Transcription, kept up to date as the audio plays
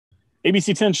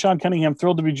ABC 10, Sean Cunningham,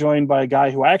 thrilled to be joined by a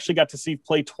guy who I actually got to see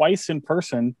play twice in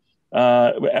person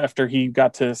after he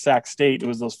got to Sac State. It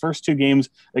was those first two games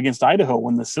against Idaho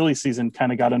when the silly season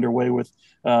kind of got underway with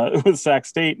Sac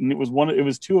State, and it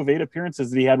was 2 of 8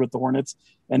 appearances that he had with the Hornets,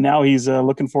 and now he's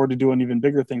looking forward to doing even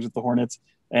bigger things with the Hornets.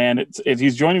 And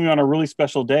he's joining me on a really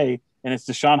special day, and it's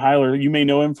DeShaun Highler. You may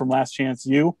know him from Last Chance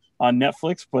U on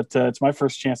Netflix, but it's my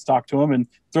first chance to talk to him, and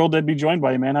thrilled to be joined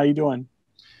by you, man. How you doing?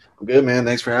 I'm good, man.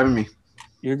 Thanks for having me.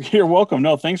 You're welcome.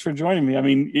 No, thanks for joining me. I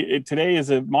mean, today is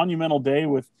a monumental day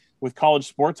with college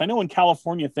sports. I know in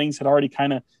California things had already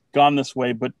kind of gone this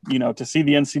way, but to see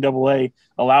the NCAA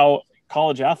allow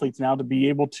college athletes now to be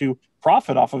able to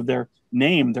profit off of their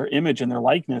name, their image, and their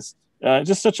likeness,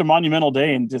 just such a monumental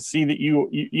day. And to see that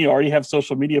you already have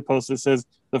social media posts that says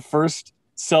the first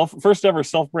ever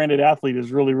self-branded athlete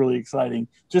is really, really exciting.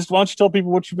 Just why don't you tell people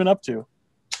what you've been up to?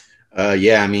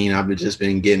 Yeah, I mean, I've just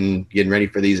been getting ready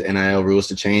for these NIL rules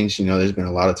to change. There's been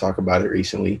a lot of talk about it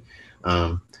recently,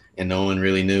 and no one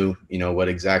really knew, what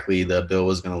exactly the bill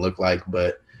was going to look like.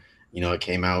 But, it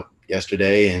came out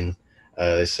yesterday, and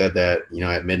they said that,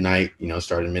 at midnight,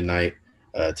 starting midnight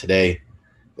today,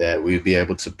 that we'd be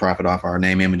able to profit off our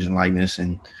name, image, and likeness.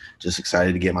 And just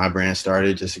excited to get my brand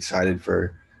started. Just excited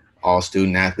for all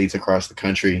student athletes across the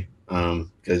country.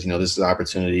 Because, this is an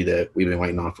opportunity that we've been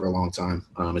waiting on for a long time.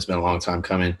 It's been a long time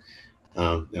coming,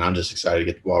 and I'm just excited to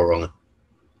get the ball rolling.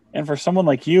 And for someone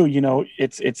like you,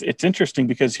 it's interesting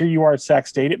because here you are at Sac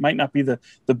State. It might not be the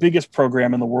biggest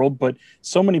program in the world, but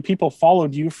so many people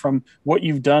followed you from what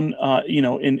you've done,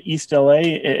 in East LA,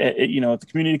 at the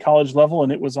community college level,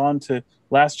 and it was on to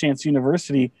Last Chance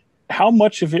University. How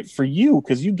much of it for you,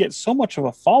 because you get so much of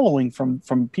a following from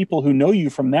people who know you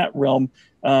from that realm,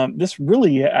 this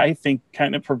really, I think,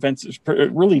 kind of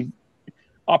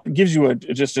gives you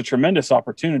just a tremendous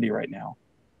opportunity right now.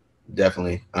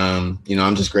 Definitely.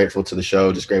 I'm just grateful to the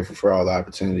show, just grateful for all the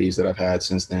opportunities that I've had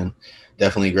since then.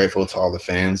 Definitely grateful to all the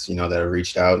fans, that have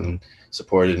reached out and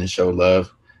supported and showed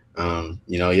love. They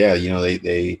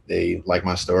like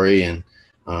my story, and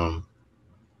I'm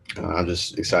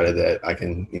just excited that I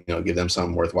can, give them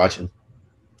something worth watching.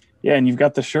 Yeah, and you've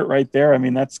got the shirt right there. I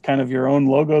mean, that's kind of your own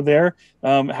logo there.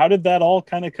 How did that all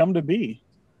kind of come to be?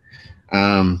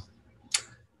 I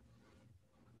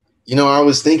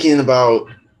was thinking about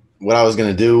what I was going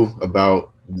to do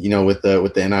about, with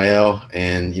the NIL,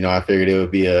 and, I figured it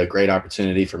would be a great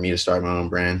opportunity for me to start my own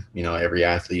brand. Every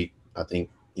athlete, I think,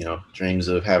 dreams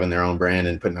of having their own brand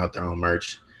and putting out their own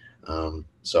merch.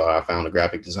 So I found a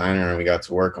graphic designer, and we got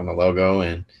to work on the logo,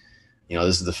 and,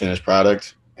 this is the finished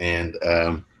product, and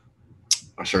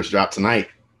our shirts dropped tonight.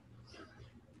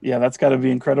 Yeah, that's got to be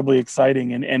incredibly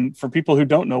exciting. And for people who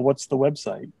don't know, what's the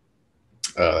website?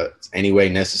 It's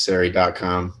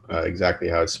anywaynecessary.com, exactly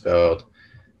how it's spelled.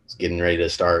 It's getting ready to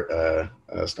start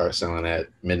selling at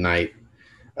midnight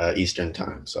Eastern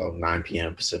time, so 9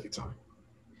 p.m. Pacific time.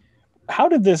 How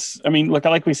did this, I mean, look,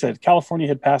 like we said, California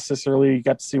had passed this earlier. You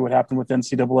got to see what happened with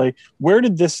NCAA. Where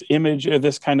did this image or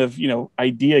this kind of,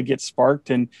 idea get sparked,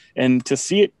 and to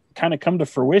see it kind of come to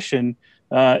fruition,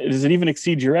 does it even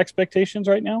exceed your expectations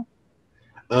right now?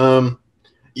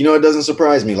 It doesn't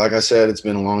surprise me. Like I said, it's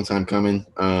been a long time coming.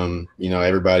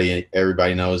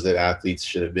 Everybody knows that athletes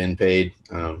should have been paid.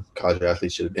 College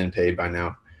athletes should have been paid by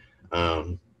now.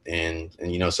 So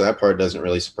that part doesn't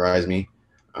really surprise me.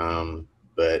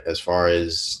 But as far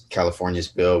as California's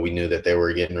bill, we knew that they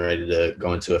were getting ready to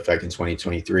go into effect in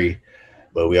 2023.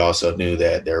 But we also knew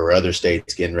that there were other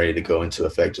states getting ready to go into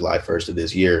effect July 1st of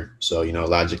this year. So,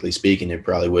 logically speaking, it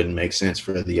probably wouldn't make sense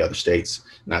for the other states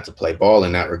not to play ball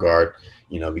in that regard,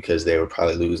 because they would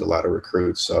probably lose a lot of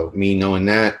recruits. So me knowing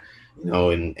that,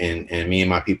 and me and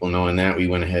my people knowing that, we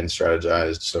went ahead and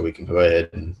strategized so we can go ahead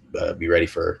and be ready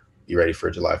for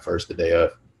July 1st, the day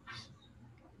of.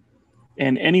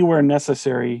 And anywhere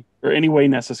necessary, or any way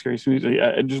necessary,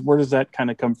 just where does that kind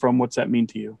of come from? What's that mean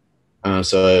to you?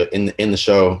 So in the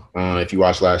show, if you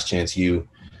watch Last Chance U,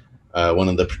 one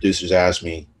of the producers asked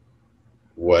me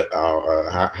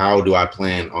how do I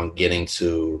plan on getting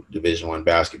to Division I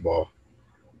basketball?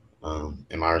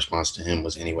 And my response to him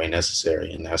was any way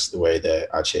necessary. And that's the way that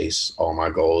I chase all my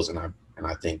goals. And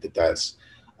I think that that's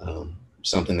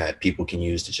something that people can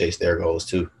use to chase their goals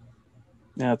too.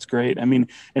 Yeah, that's great. I mean,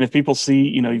 and if people see,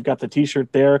 you've got the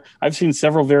t-shirt there. I've seen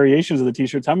several variations of the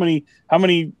t-shirts. How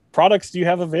many products do you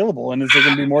have available? And is there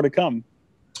going to be more to come?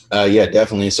 Yeah,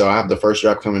 definitely. So I have the first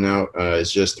drop coming out.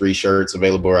 It's just 3 shirts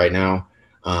available right now.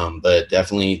 But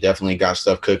definitely got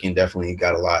stuff cooking. Definitely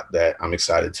got a lot that I'm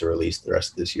excited to release the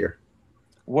rest of this year.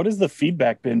 What has the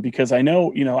feedback been? Because I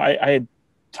know, I had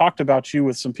talked about you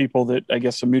with some people that I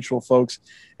guess some mutual folks,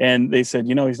 and they said,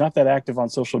 he's not that active on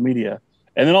social media.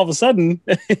 And then all of a sudden,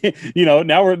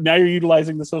 now you're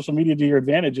utilizing the social media to your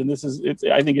advantage. And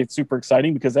I think it's super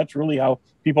exciting because that's really how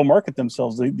people market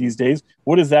themselves these days.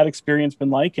 What has that experience been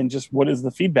like? And just what has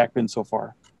the feedback been so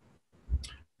far?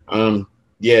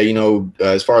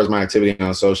 As far as my activity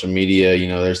on social media,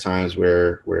 there's times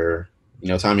where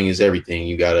timing is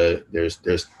everything. There's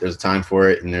a time for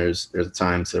it, and there's a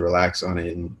time to relax on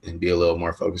it and be a little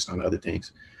more focused on other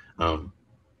things.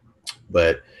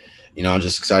 But I'm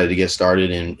just excited to get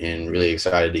started and really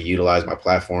excited to utilize my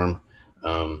platform,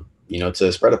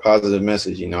 to spread a positive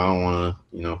message. I don't want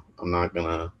to, I'm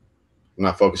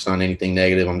not focused on anything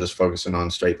negative. I'm just focusing on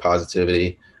straight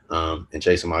positivity and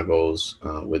chasing my goals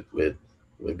with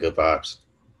good vibes.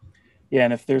 Yeah,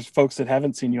 and if there's folks that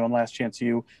haven't seen you on Last Chance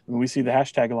U, we see the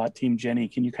hashtag a lot, Team Jenny.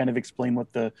 Can you kind of explain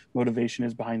what the motivation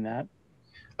is behind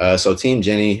that? So Team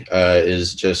Jenny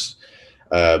is just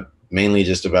mainly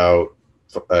just about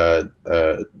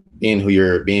being who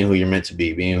you're meant to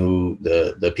be, being who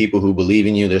the people who believe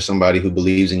in you. There's somebody who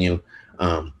believes in you,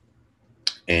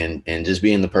 and just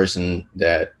being the person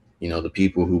that the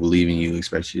people who believe in you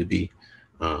expect you to be.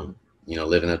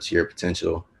 Living up to your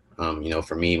potential.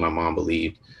 For me, my mom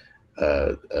believed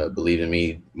in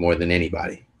me more than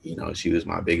anybody. She was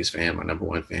my biggest fan, my number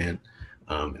one fan,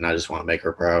 and I just want to make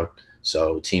her proud.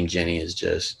 So Team Jenny is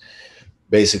just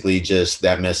basically just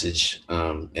that message in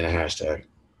a hashtag.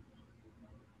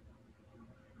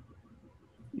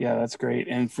 Yeah, that's great.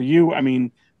 And for you, I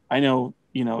mean, I know,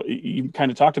 you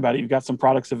kind of talked about it. You've got some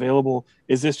products available.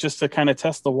 Is this just to kind of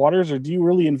test the waters, or do you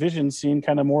really envision seeing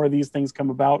kind of more of these things come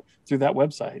about through that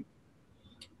website?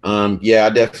 Yeah, I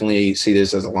definitely see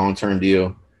this as a long-term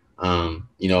deal.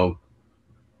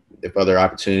 If other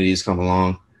opportunities come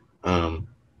along, then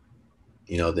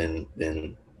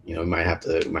we might have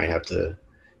to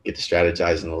get to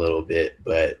strategizing a little bit.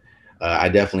 But I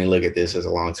definitely look at this as a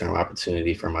long-term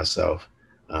opportunity for myself.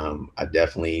 I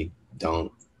definitely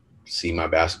don't see my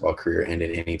basketball career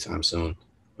ending anytime soon.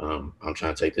 I'm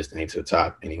trying to take this thing to the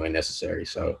top any way necessary.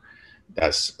 So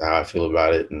that's how I feel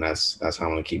about it, and that's how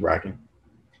I'm gonna keep rocking.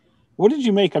 What did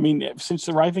you make? I mean, since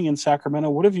arriving in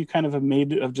Sacramento, what have you kind of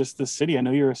made of just the city? I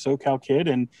know you're a SoCal kid,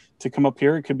 and to come up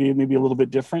here, it could be maybe a little bit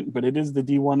different, but it is the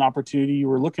D1 opportunity you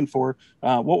were looking for.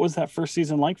 What was that first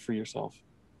season like for yourself?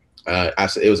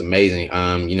 It was amazing.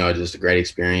 Just a great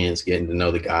experience, getting to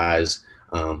know the guys,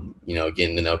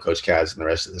 getting to know Coach Katz and the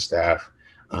rest of the staff,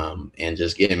 and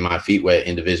just getting my feet wet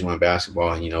in Division I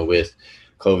basketball. And, with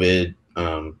COVID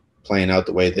playing out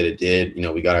the way that it did,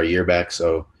 we got our year back,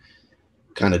 so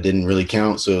kind of didn't really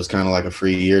count. So it was kind of like a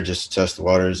free year just to test the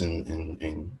waters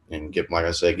and get, like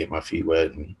I said, get my feet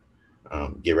wet and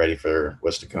get ready for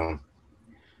what's to come.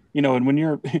 And when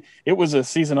it was a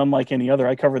season unlike any other.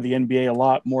 I cover the NBA a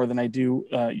lot more than I do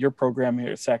your program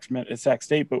here at Sac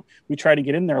State, but we try to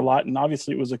get in there a lot. And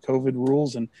obviously it was a COVID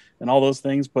rules and all those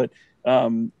things. But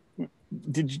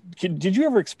did you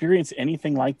ever experience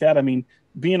anything like that? I mean,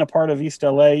 being a part of East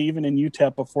LA, even in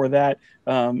UTEP before that,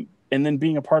 and then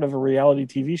being a part of a reality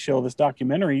TV show, this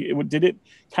documentary, did it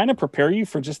kind of prepare you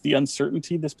for just the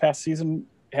uncertainty this past season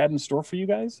had in store for you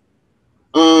guys?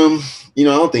 I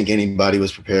don't think anybody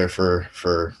was prepared for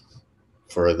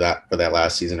that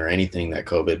last season or anything that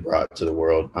COVID brought to the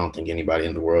world. I don't think anybody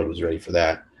in the world was ready for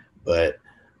that. But,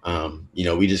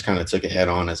 we just kind of took it head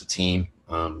on as a team.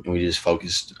 And we just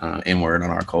focused inward on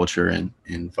our culture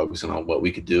and focusing on what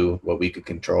we could do, what we could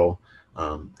control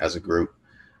as a group.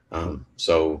 I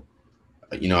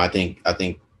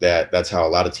think that's how a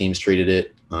lot of teams treated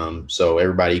it. So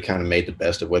everybody kind of made the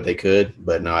best of what they could.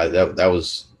 But no, that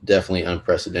was definitely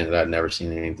unprecedented. I'd never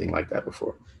seen anything like that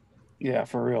before. Yeah,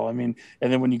 for real. I mean,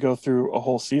 and then when you go through a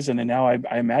whole season, and now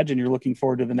I imagine you're looking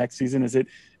forward to the next season. Is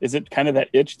it kind of that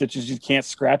itch that you just can't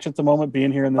scratch at the moment,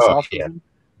 being here in this offseason?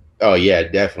 Oh yeah,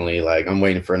 definitely. Like, I'm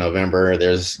waiting for November.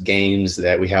 There's games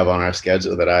that we have on our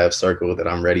schedule that I have circled that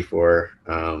I'm ready for.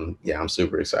 I'm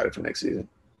super excited for next season.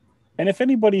 And if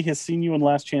anybody has seen you in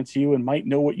Last Chance U and might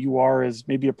know what you are as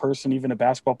maybe a person, even a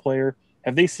basketball player,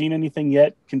 have they seen anything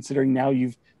yet, considering now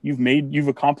you've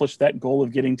accomplished that goal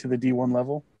of getting to the D1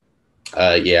 level?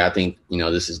 I think,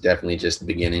 this is definitely just the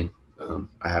beginning.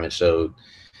 I haven't showed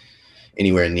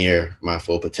anywhere near my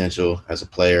full potential as a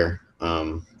player,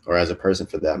 or as a person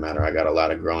for that matter. I got a lot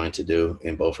of growing to do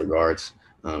in both regards.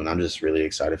 And I'm just really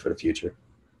excited for the future.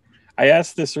 I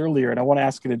asked this earlier, and I want to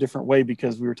ask it a different way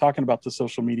because we were talking about the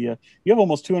social media. You have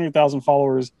almost 200,000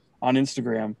 followers on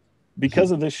Instagram because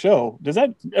of this show. Does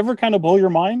that ever kind of blow your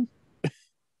mind?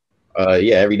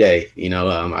 Yeah, every day.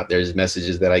 There's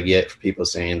messages that I get from people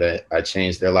saying that I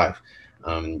changed their life.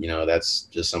 That's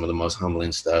just some of the most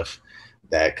humbling stuff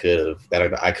that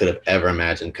I could have ever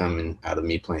imagined coming out of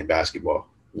me playing basketball.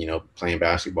 Playing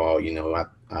basketball,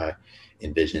 I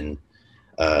envisioned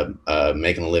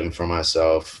making a living for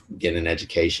myself, getting an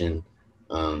education,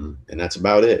 and that's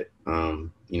about it.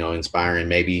 Inspiring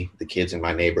maybe the kids in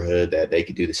my neighborhood that they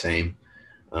could do the same.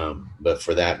 But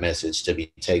for that message to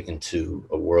be taken to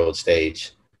a world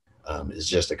stage is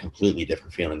just a completely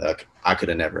different feeling that I could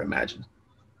have never imagined.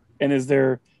 And is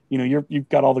there, you've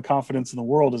got all the confidence in the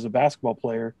world as a basketball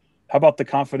player. How about the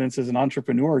confidence as an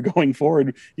entrepreneur going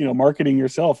forward, marketing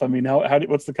yourself? I mean,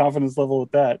 what's the confidence level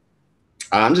with that?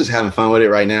 I'm just having fun with it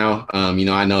right now.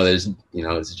 I know there's,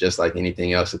 it's just like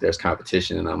anything else that there's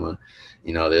competition, and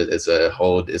it's a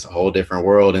whole different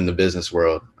world in the business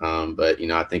world. But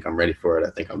I think I'm ready for it.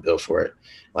 I think I'm built for it.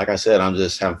 Like I said, I'm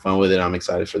just having fun with it. I'm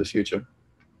excited for the future.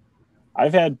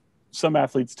 I've had some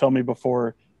athletes tell me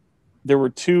before, there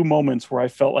were two moments where I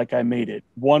felt like I made it.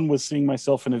 One was seeing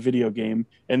myself in a video game,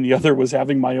 and the other was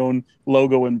having my own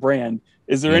logo and brand.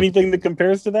 Is there anything that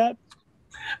compares to that?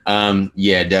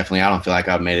 Yeah, definitely. I don't feel like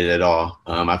I've made it at all.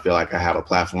 I feel like I have a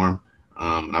platform.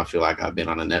 And I feel like I've been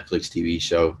on a Netflix TV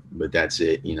show, but that's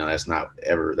it. That's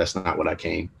not what I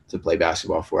came to play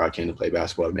basketball for. I came to play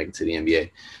basketball to make it to the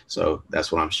NBA. So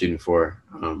that's what I'm shooting for.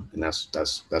 And that's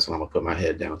what I'm gonna put my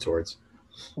head down towards.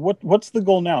 What's the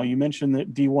goal now? You mentioned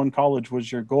that D1 college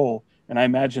was your goal, and I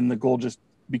imagine the goal just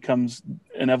becomes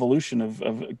an evolution of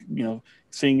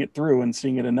seeing it through and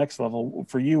seeing it at next level.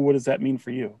 For you, what does that mean for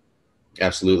you?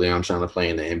 Absolutely. I'm trying to play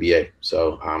in the NBA.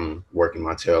 So I'm working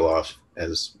my tail off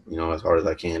as hard as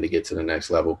I can to get to the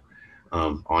next level,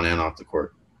 on and off the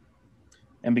court.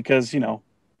 And because,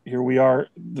 here we are,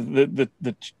 the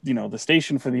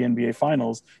station for the NBA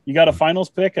finals, you got a finals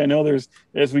pick. I know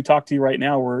as we talk to you right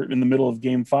now, we're in the middle of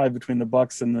game 5 between the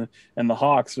Bucks and the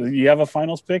Hawks. So you have a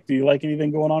finals pick. Do you like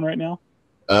anything going on right now?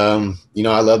 I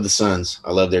love the Suns.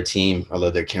 I love their team. I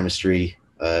love their chemistry.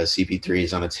 CP3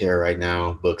 is on a tear right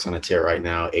now. Book's on a tear right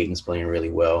now. Aiden's playing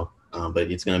really well. But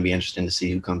it's going to be interesting to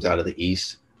see who comes out of the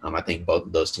East. I think both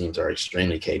of those teams are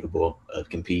extremely capable of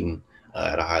competing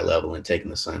at a high level and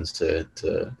taking the Suns to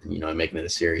and making it a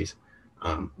series.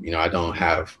 I don't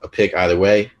have a pick either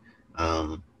way.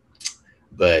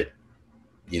 But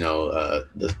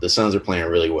the Suns are playing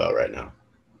really well right now.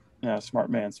 Yeah, smart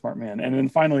man. And then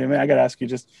finally, I got to ask you,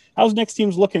 just how's next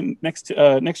year's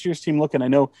team looking? I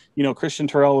know, Christian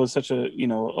Terrell was such a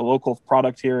local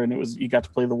product here, and you got to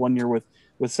play the 1 year with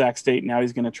Sac State. Now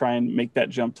he's going to try and make that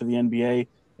jump to the NBA.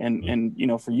 And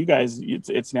for you guys,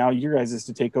 it's now your guys is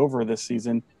to take over this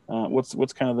season.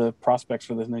 What's kind of the prospects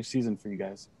for this next season for you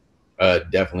guys?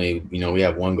 Definitely, we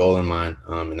have one goal in mind,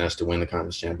 and that's to win the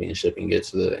conference championship and get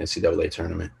to the NCAA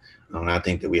tournament. And I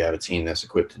think that we have a team that's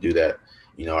equipped to do that.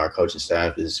 Our coaching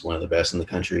staff is one of the best in the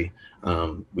country.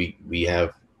 We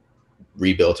have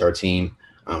rebuilt our team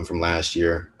from last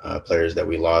year. Players that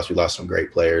we lost some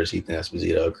great players: Ethan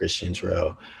Esposito, Christian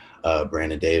Terrell,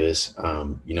 Brandon Davis.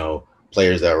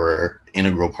 Players that were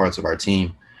integral parts of our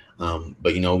team.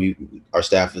 But our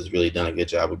staff has really done a good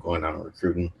job of going out and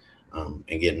recruiting and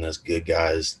getting us good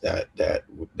guys that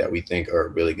we think are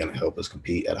really going to help us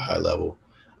compete at a high level.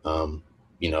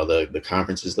 The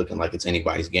conference is looking like it's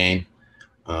anybody's game.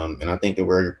 And I think that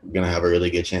we're going to have a really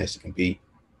good chance to compete.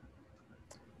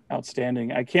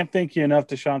 Outstanding. I can't thank you enough,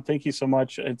 DeShaun. Thank you so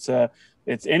much. It's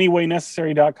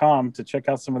anywaynecessary.com to check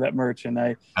out some of that merch. And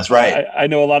that's right. I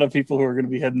know a lot of people who are going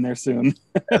to be heading there soon.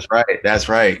 That's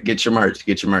right. Get your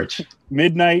merch.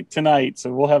 Midnight tonight.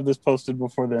 So we'll have this posted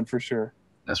before then for sure.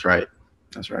 That's right.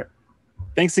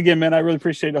 Thanks again, man. I really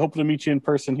appreciate it. I hope to meet you in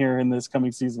person here in this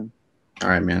coming season. All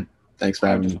right, man. Thanks for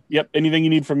having me. Yep. Anything you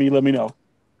need from me, let me know.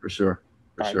 For sure.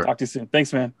 All right, talk to you soon.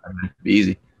 Thanks, man. All right, man. Be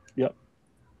easy.